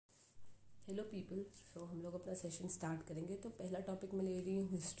Hello people. सो हम लोग अपना सेशन स्टार्ट करेंगे। तो पहला टॉपिक मैं ले रही हूँ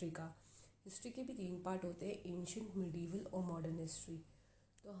हिस्ट्री का। हिस्ट्री के भी तीन पार्ट होते हैं, एंशियंट, मिडीवल और मॉडर्न हिस्ट्री।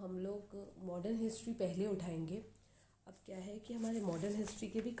 तो हम लोग मॉडर्न हिस्ट्री पहले उठाएंगे। अब क्या है कि हमारे मॉडर्न हिस्ट्री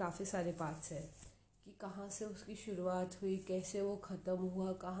के भी काफ़ी सारे पार्ट्स हैं कि कहाँ से उसकी शुरुआत हुई, कैसे वो ख़त्म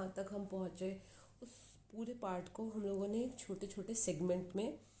हुआ, कहाँ तक हम पहुँचे। उस पूरे पार्ट को हम लोगों ने छोटे छोटे सेगमेंट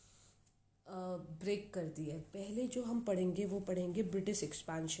में ब्रेक कर दिया है। पहले जो हम पढ़ेंगे वो पढ़ेंगे ब्रिटिश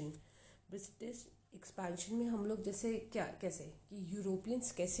एक्सपेंशन। ब्रिटिश एक्सपेंशन में हम लोग जैसे क्या कैसे कि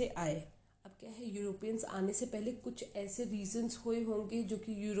यूरोपियंस कैसे आए। अब क्या है, यूरोपियंस आने से पहले कुछ ऐसे रीजंस हुए होंगे जो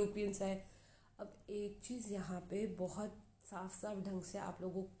कि यूरोपियंस आए। अब एक चीज़ यहाँ पे बहुत साफ साफ ढंग से आप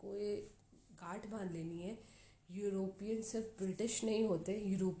लोगों को ये गांठ बांध लेनी है। यूरोपियन सिर्फ ब्रिटिश नहीं होते।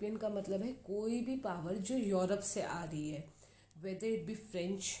 यूरोपियन का मतलब है कोई भी पावर जो यूरोप से आ रही है, whether it be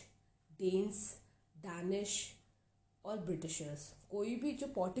French, dense, Danish और ब्रिटिशर्स। कोई भी जो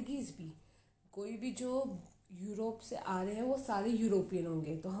पोर्टुगीज़ भी, कोई भी जो यूरोप से आ रहे हैं वो सारे यूरोपियन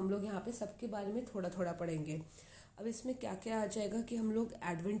होंगे। तो हम लोग यहाँ पे सबके बारे में थोड़ा थोड़ा पढ़ेंगे। अब इसमें क्या क्या आ जाएगा कि हम लोग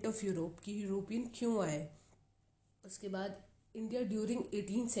एडवेंट ऑफ यूरोप की यूरोपियन क्यों आए, उसके बाद इंडिया ड्यूरिंग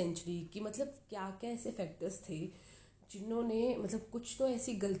 18th सेंचुरी की मतलब क्या क्या ऐसे फैक्टर्स थे जिन्होंने मतलब कुछ तो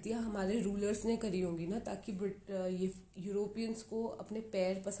ऐसी गलतियां हमारे रूलर्स ने करी होंगी ना, ताकि ये यूरोपियंस को अपने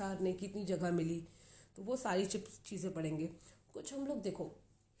पैर पसारने की इतनी जगह मिली। तो वो सारी चीज़ें पढ़ेंगे। कुछ हम लोग देखो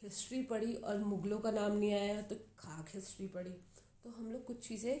हिस्ट्री पढ़ी और मुग़लों का नाम नहीं आया तो खाक हिस्ट्री पढ़ी। तो हम लोग कुछ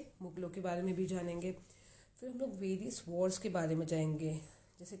चीज़ें मुग़लों के बारे में भी जानेंगे। फिर हम लोग वेरियस वॉर्स के बारे में जाएंगे,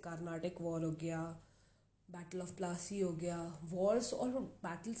 जैसे कर्नाटक वॉर हो गया, बैटल ऑफ प्लासी हो गया। वॉर्स और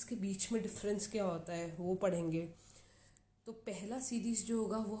बैटल्स के बीच में डिफरेंस क्या होता है वो पढ़ेंगे। तो पहला सीरीज जो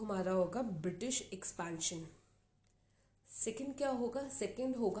होगा वो हमारा होगा ब्रिटिश एक्सपेंशन। सेकंड क्या होगा,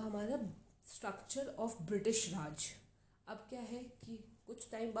 सेकंड होगा हमारा स्ट्रक्चर ऑफ ब्रिटिश राज। अब क्या है कि कुछ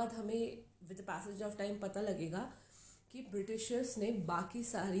टाइम बाद हमें विद पैसेज ऑफ टाइम पता लगेगा कि ब्रिटिशर्स ने बाकी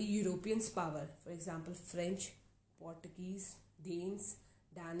सारी Europeans power, for example French, Portuguese, dense,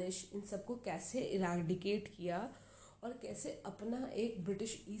 Danish, इन सबको कैसे इराडिकेट किया और कैसे अपना एक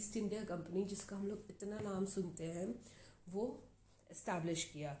ब्रिटिश ईस्ट इंडिया कंपनी, जिसका हम लोग इतना नाम सुनते हैं, वो इस्टेब्लिश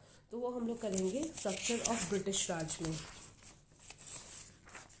किया। तो वो हम लोग करेंगे स्ट्रक्चर ऑफ ब्रिटिश राज में।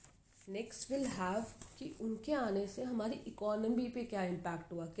 नेक्स्ट विल हैव कि उनके आने से हमारी इकोनॉमी पे क्या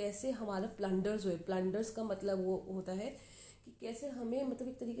इम्पैक्ट हुआ, कैसे हमारा प्लंडर्स हुए। प्लंडर्स का मतलब वो होता है कि कैसे हमें मतलब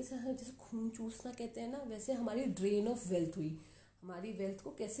एक तरीके से हम जैसे खून चूसना कहते हैं ना, वैसे हमारी ड्रेन ऑफ वेल्थ हुई। हमारी वेल्थ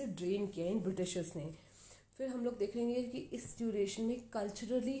को कैसे ड्रेन किया इन ब्रिटिशर्स ने। फिर हम लोग देखेंगे कि इस ड्यूरेशन में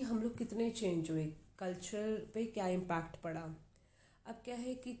कल्चरली हम लोग कितने चेंज हुए, कल्चर पे क्या इम्पैक्ट पड़ा। अब क्या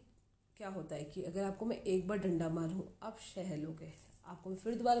है कि क्या होता है कि अगर आपको मैं एक बार डंडा मारूं आप सह लोगे, आपको मैं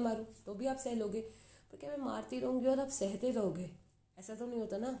फिर दोबारा मारूं तो भी आप सह लोगे, पर क्या मैं मारती रहूँगी और आप सहते रहोगे? ऐसा तो नहीं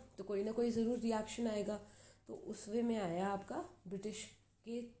होता ना। तो कोई ना कोई ज़रूर रिएक्शन आएगा। तो उस वे में आया आपका ब्रिटिश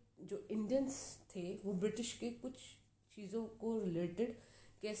के जो इंडियंस थे वो ब्रिटिश के कुछ चीज़ों को रिलेटेड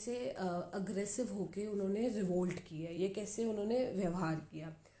कैसे अग्रेसिव होके उन्होंने रिवोल्ट किया, ये कैसे उन्होंने व्यवहार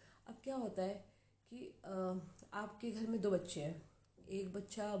किया। अब क्या होता है कि आपके घर में दो बच्चे हैं, एक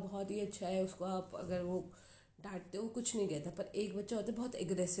बच्चा बहुत ही अच्छा है, उसको आप अगर वो डांटते हो कुछ नहीं कहता, पर एक बच्चा होता है बहुत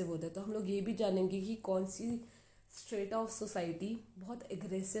एग्रेसिव होता है। तो हम लोग ये भी जानेंगे कि कौन सी स्ट्रेट ऑफ सोसाइटी बहुत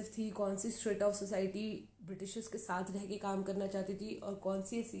एग्रेसिव थी, कौन सी स्ट्रेट ऑफ सोसाइटी ब्रिटिशर्स के साथ रह के काम करना चाहती थी, और कौन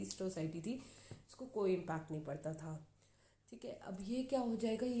सी ऐसी सोसाइटी थी जिसको कोई इम्पैक्ट नहीं पड़ता था। ठीक है, अब ये क्या हो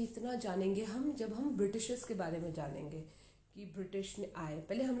जाएगा, ये इतना जानेंगे हम जब हम ब्रिटिशर्स के बारे में जानेंगे कि ब्रिटिश ने आए।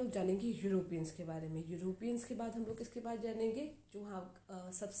 पहले हम लोग जानेंगे यूरोपियंस के बारे में। यूरोपियंस के बाद हम लोग किसके बाद जानेंगे, जो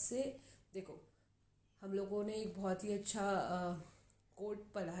हाँ सबसे देखो हम लोगों ने एक बहुत ही अच्छा कोट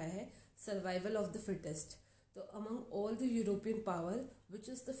पढ़ा है, सर्वाइवल ऑफ द फिटेस्ट। तो among all the European power which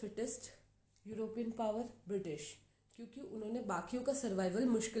is the fittest European power, British, क्योंकि उन्होंने बाकियों का सर्वाइवल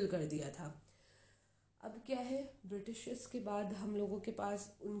मुश्किल कर दिया था। अब क्या है, ब्रिटिशर्स के बाद हम लोगों के पास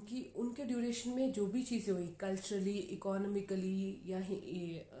उनके ड्यूरेशन में जो भी चीज़ें हुई कल्चरली, इकोनॉमिकली या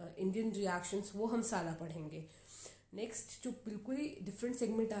इंडियन रिएक्शंस, वो हम सारा पढ़ेंगे। नेक्स्ट जो बिल्कुल ही डिफरेंट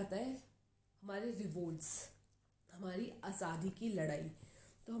सेगमेंट आता है, हमारे रिवोल्ट्स, हमारी आज़ादी की लड़ाई।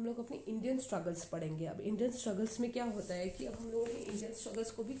 तो हम लोग अपनी इंडियन स्ट्रगल्स पढ़ेंगे। अब इंडियन स्ट्रगल्स में क्या होता है कि अब हम लोगों ने इंडियन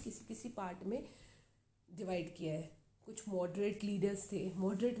स्ट्रगल्स को भी किसी किसी पार्ट में डिवाइड किया है। कुछ मॉडरेट लीडर्स थे,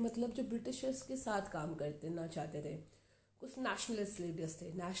 मॉडरेट मतलब जो ब्रिटिशर्स के साथ काम करते ना चाहते थे। कुछ नेशनलिस्ट लीडर्स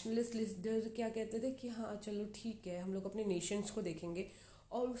थे, नेशनलिस्ट लीडर क्या कहते थे कि हाँ चलो ठीक है, हम लोग अपने नेशंस को देखेंगे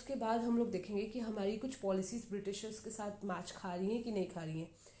और उसके बाद हम लोग देखेंगे कि हमारी कुछ पॉलिसीज़ ब्रिटिशर्स के साथ मैच खा रही हैं कि नहीं खा रही हैं।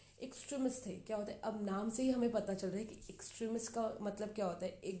 एक्सट्रीमिस्ट थे, क्या होता है, अब नाम से ही हमें पता चल रहा है कि एक्सट्रीमिस्ट का मतलब क्या होता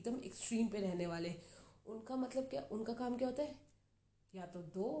है, एकदम एक्सट्रीम पे रहने वाले। उनका मतलब क्या, उनका काम क्या होता है, या तो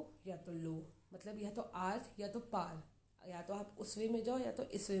दो या तो लो, मतलब या तो आर या तो पार, या तो आप उस वे में जाओ या तो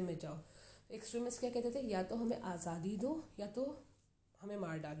इस वे में जाओ। एक्सट्रीमिस्ट क्या कहते थे, या तो हमें आज़ादी दो या तो हमें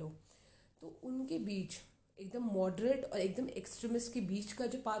मार डालो। तो उनके बीच एकदम मॉडरेट और एकदम एक्सट्रीमिस्ट के बीच का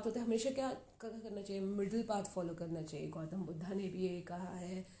जो पाथ होता है, हमेशा क्या करना चाहिए, मिडिल पाथ फॉलो करना चाहिए। गौतम बुद्धा ने भी यही कहा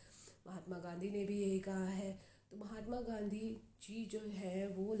है, महात्मा गांधी ने भी यही कहा है। तो महात्मा गांधी जी जो है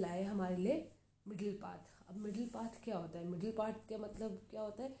वो लाए हमारे लिए मिडिल पाथ। अब मिडिल पाथ क्या होता है, मिडिल पाथ का मतलब क्या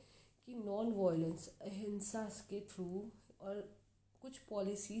होता है कि नॉन वायलेंस, अहिंसा के थ्रू, और कुछ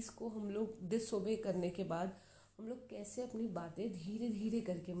पॉलिसीज़ को हम लोग डिसओबे करने के बाद हम लोग कैसे अपनी बातें धीरे धीरे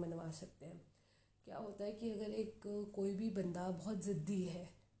करके मनवा सकते हैं। क्या होता है कि अगर एक कोई भी बंदा बहुत ज़िद्दी है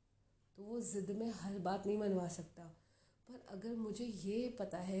तो वो ज़िद में हर बात नहीं मनवा सकता। पर अगर मुझे ये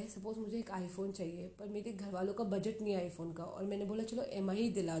पता है, सपोज़ मुझे एक आईफ़ोन चाहिए पर मेरे घर वालों का बजट नहीं है आईफ़ोन का, और मैंने बोला चलो एमआई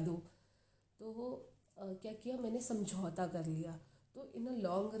दिला दो, तो वो क्या किया, मैंने समझौता कर लिया। तो इन अ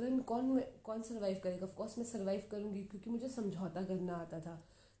लॉन्ग रन कौन कौन सर्वाइव करेगा? ऑफ कोर्स मैं सर्वाइव करूँगी, क्योंकि मुझे समझौता करना आता था।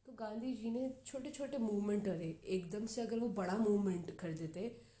 तो गांधी जी ने छोटे छोटे मूवमेंट करे, एकदम से अगर वो बड़ा मूवमेंट कर देते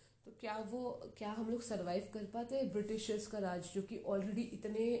तो क्या हम लोग सर्वाइव कर पाते ब्रिटिशर्स का राज, जो कि ऑलरेडी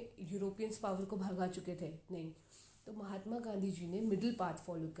इतने यूरोपियंस पावर को भगा चुके थे? नहीं। तो महात्मा गांधी जी ने मिडिल पाथ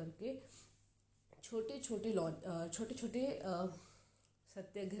फॉलो करके छोटे छोटे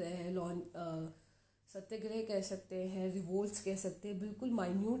सत्याग्रह, सत्याग्रह कह सकते हैं, रिवोल्ट्स कह सकते हैं, बिल्कुल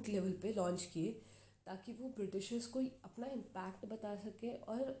माइन्यूट लेवल पे लॉन्च किए, ताकि वो ब्रिटिशर्स को अपना इम्पैक्ट बता सके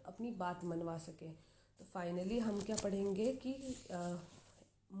और अपनी बात मनवा सके। तो फाइनली हम क्या पढ़ेंगे कि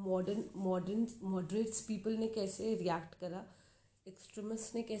मॉडरेट्स पीपल ने कैसे रिएक्ट करा,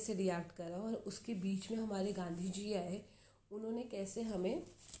 एक्सट्रीमिस्ट ने कैसे रिएक्ट करा, और उसके बीच में हमारे गांधी जी आए, उन्होंने कैसे हमें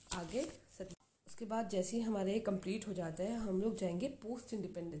आगे उसके बाद जैसे ही हमारे कंप्लीट हो जाता है हम लोग जाएंगे पोस्ट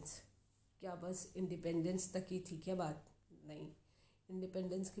इंडिपेंडेंस। क्या बस इंडिपेंडेंस तक ही थी क्या बात? नहीं,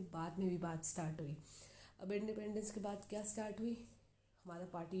 इंडिपेंडेंस के बाद में भी बात स्टार्ट हुई। अब इंडिपेंडेंस के बाद क्या स्टार्ट हुई, हमारा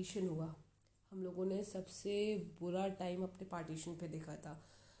पार्टीशन हुआ। हम लोगों ने सबसे बुरा टाइम अपने पार्टीशन पे देखा था।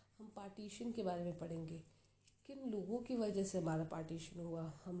 हम पार्टीशन के बारे में पढ़ेंगे, किन लोगों की वजह से हमारा पार्टीशन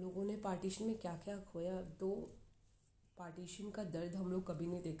हुआ, हम लोगों ने पार्टीशन में क्या क्या खोया। दो, पार्टीशन का दर्द हम लोग कभी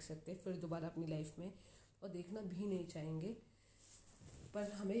नहीं देख सकते फिर दोबारा अपनी लाइफ में, और देखना भी नहीं चाहेंगे,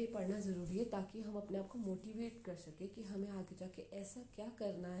 पर हमें ये पढ़ना ज़रूरी है ताकि हम अपने आप को मोटिवेट कर सके कि हमें आगे जाके ऐसा क्या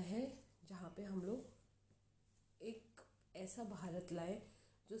करना है जहाँ पे हम लोग एक ऐसा भारत लाए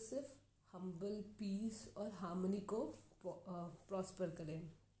जो सिर्फ हम्बल, पीस और हार्मनी को प्रॉस्पर करें।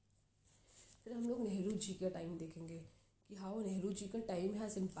 फिर हम लोग नेहरू जी का टाइम देखेंगे कि हाउ नेहरू जी का टाइम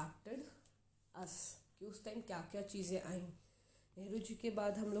हैज़ इम्पैक्टेड अस, कि उस टाइम क्या क्या चीज़ें आई। नेहरू जी के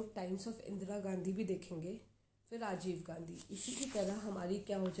बाद हम लोग टाइम्स ऑफ इंदिरा गांधी भी देखेंगे, फिर राजीव गांधी। इसी की तरह हमारी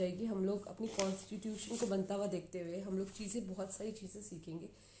क्या हो जाएगी, हम लोग अपनी कॉन्स्टिट्यूशन को बनता हुआ देखते हुए हम लोग बहुत सारी चीज़ें सीखेंगे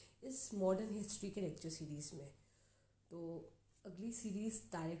इस मॉडर्न हिस्ट्री के लेक्चर सीरीज़ में। तो अगली सीरीज़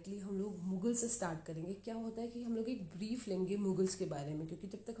डायरेक्टली हम लोग मुगल से स्टार्ट करेंगे। क्या होता है कि हम लोग एक ब्रीफ लेंगे मुगल्स के बारे में, क्योंकि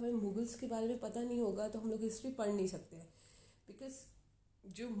जब तक हमें मुगल्स के बारे में पता नहीं होगा तो हम लोग हिस्ट्री पढ़ नहीं सकते हैं।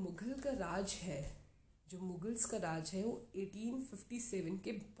 बिकॉज जो मुगल का राज है, जो मुगल्स का राज है वो 1857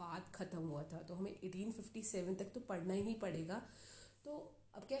 के बाद ख़त्म हुआ था, तो हमें 1857 तक तो पढ़ना ही पड़ेगा। तो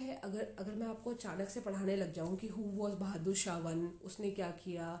अब क्या है, अगर मैं आपको अचानक से पढ़ाने लग जाऊँ कि who was Bahadur Shah one, उसने क्या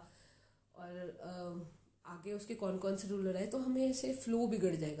किया, और आगे उसके कौन कौन से रूलर आए, तो हमें ऐसे फ्लो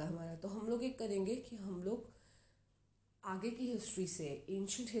बिगड़ जाएगा हमारा। तो हम लोग एक करेंगे कि हम लोग आगे की हिस्ट्री से,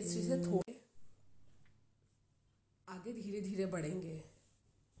 एंशियंट हिस्ट्री से थोड़े आगे धीरे धीरे बढ़ेंगे।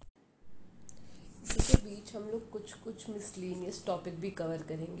 इसी के बीच हम लोग कुछ कुछ मिसलेनियस टॉपिक भी कवर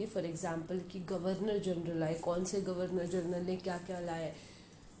करेंगे। फॉर एग्जांपल कि गवर्नर जनरल आए, कौन से गवर्नर जनरल ने क्या क्या लाए,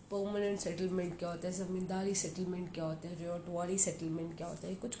 परमानेंट सेटलमेंट क्या होता है, ज़मींदारी सेटलमेंट क्या होता है, रियोटवारी सेटलमेंट क्या होता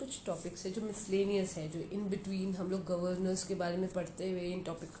है। कुछ कुछ टॉपिक्स है जो मिसलेनियस है, जो इन बिटवीन हम लोग गवर्नर्स के बारे में पढ़ते हुए इन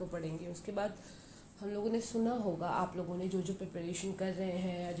टॉपिक को पढ़ेंगे। उसके बाद हम लोगों ने सुना होगा, आप लोगों ने जो जो प्रिपरेशन कर रहे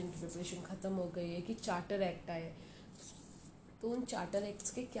हैं या जिनकी प्रिपरेशन ख़त्म हो गई है, कि चार्टर एक्ट आए, तो उन चार्टर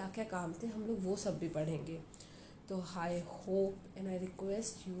एक्ट्स के क्या क्या काम थे हम लोग वो सब भी पढ़ेंगे। तो I hope and I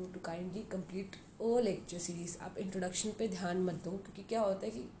request you to kindly complete all lecture series. आप इंट्रोडक्शन पे ध्यान मत दो, क्योंकि क्या होता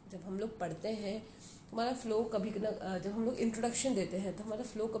है कि जब हम लोग पढ़ते हैं हमारा फ्लो जब हम लोग इंट्रोडक्शन देते हैं तो हमारा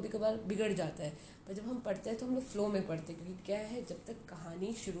फ्लो कभी कभार बिगड़ जाता है, पर जब हम पढ़ते हैं तो हम लोग फ्लो में पढ़ते हैं। क्योंकि क्या है, जब तक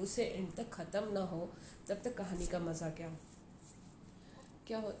कहानी शुरू से एंड तक ख़त्म ना हो तब तक कहानी का मज़ा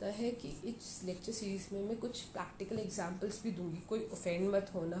क्या होता है कि इस लेक्चर सीरीज़ में मैं कुछ प्रैक्टिकल एग्जांपल्स भी दूंगी। कोई ऑफेंड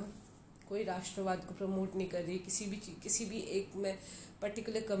मत होना, कोई राष्ट्रवाद को प्रमोट नहीं कर रही, किसी भी एक मैं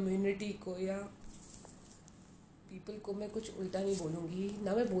पर्टिकुलर कम्युनिटी को या पीपल को मैं कुछ उल्टा नहीं बोलूँगी,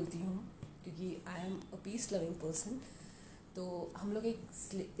 ना मैं बोलती हूँ, क्योंकि I am a peace loving person. तो हम लोग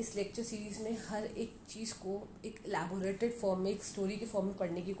इस लेक्चर सीरीज़ में हर एक चीज़ को एक एलैबोरेटेड फॉर्म में, एक स्टोरी के फॉर्म में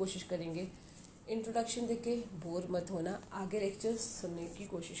पढ़ने की कोशिश करेंगे। इंट्रोडक्शन देके बोर मत होना, आगे लेक्चर्स सुनने की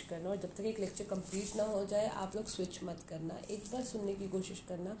कोशिश करना, और जब तक एक लेक्चर कंप्लीट ना हो जाए आप लोग स्विच मत करना, एक बार सुनने की कोशिश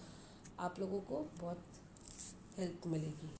करना, आप लोगों को बहुत हेल्प मिलेगी।